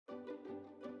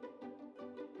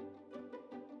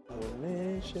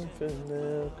Nation for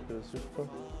now, 'cause we're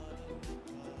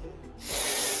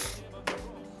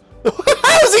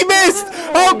how's he missed?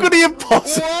 How could he have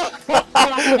possibly?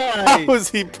 How has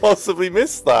he possibly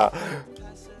missed that?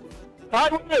 How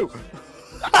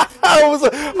was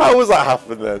that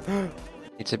happen then?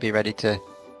 Need to be ready to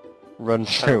run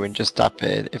through and just tap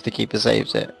it if the keeper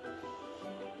saves it.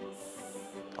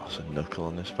 That's a knuckle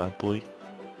on this bad boy.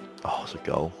 Oh, it's a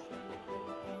goal.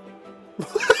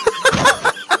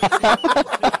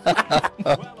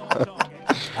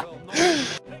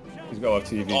 He's got a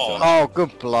TV time. Oh,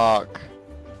 good block.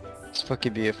 It's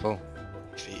fucking beautiful.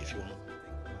 If you want.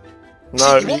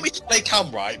 No. See, you want me to play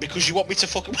cam right because you want me to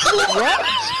fucking. What?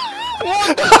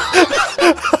 What?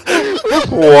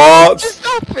 What just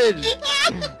happened?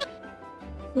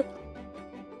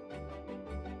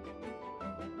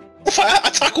 I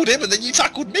tackled him and then you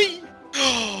tackled me.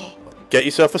 Get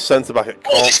yourself a centre back at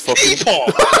Oh, this fucking. keeper!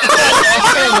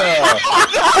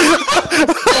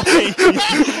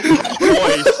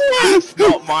 Boys, it's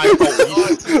not my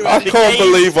fault. I can't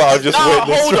believe what I've just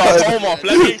witnessed. Hold right? on, hold on.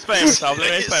 Let me explain myself. Let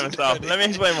me explain myself.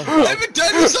 Let me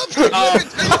tell you something!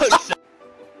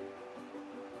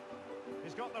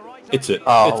 It's it.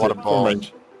 Oh, It's what it. a ball. From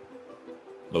range.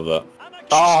 Love that.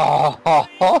 Oh,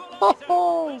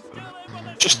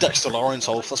 Just Dexter Lawrence,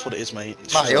 Wolf, that's what it is, mate.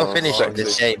 Matt, your finish sexy. on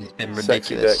this game has been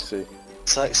Sexy ridiculous. Dexy.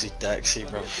 Sexy Dexy,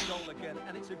 bro.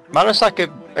 Man, it's like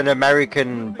an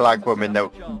American black woman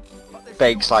that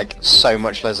bakes like so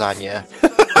much lasagna.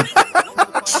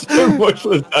 So much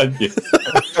lasagna.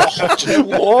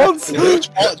 What?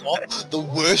 The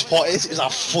worst part is I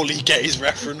fully get his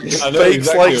reference. I know Bakes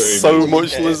exactly like what you so mean.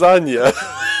 much lasagna.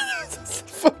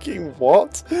 Fucking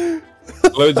what?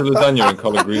 Loads of lasagna and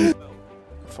collard greens.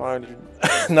 Fine.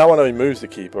 Now I know he moves the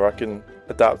keeper, I can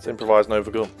adapt, improvise, and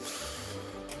overcome.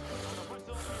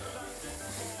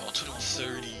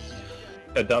 30.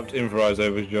 Adapt, improvise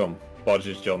over John.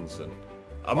 Bodges Johnson.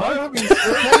 Am I having...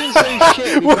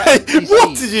 Wait,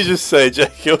 what did you just say,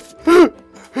 Jacob?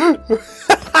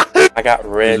 I got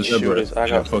red shooters. I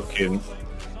got fucking...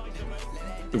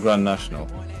 The Grand National.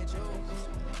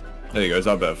 There you go, is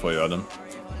that better for you, Adam?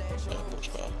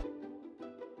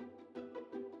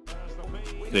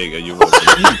 There you go, you won.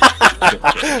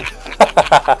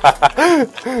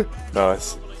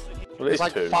 Nice. Well, it It's is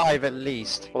like 2. 5 at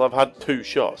least. Well, I've had 2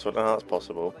 shots, so I don't know how that's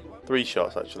possible. 3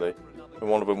 shots, actually. And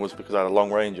one of them was because I had a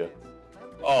long ranger.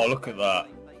 Oh, look at that.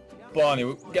 Barney,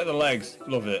 get the legs.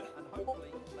 Love it.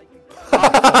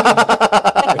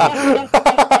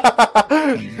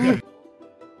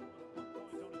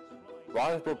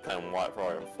 Ryan's blood playing White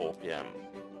Friday at 4 PM.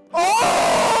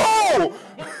 Oh!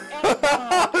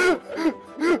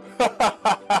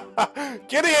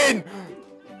 Get in!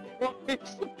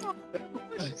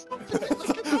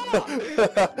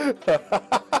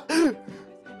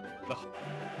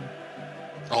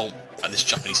 Oh, and this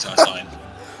Japanese guy sign.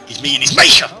 He's meeting his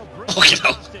maker! Fucking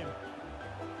hell.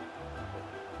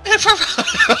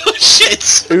 Oh shit!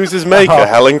 Who's his maker?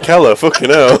 Helen Keller. Fucking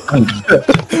hell.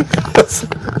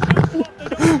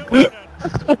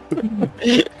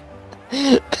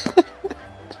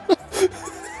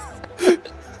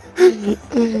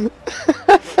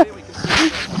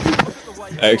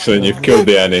 Excellent, you've killed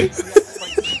the Annie.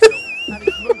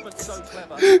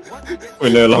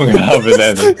 We no longer have an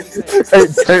Annie.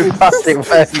 Don't pass it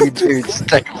where you do.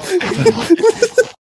 Stay.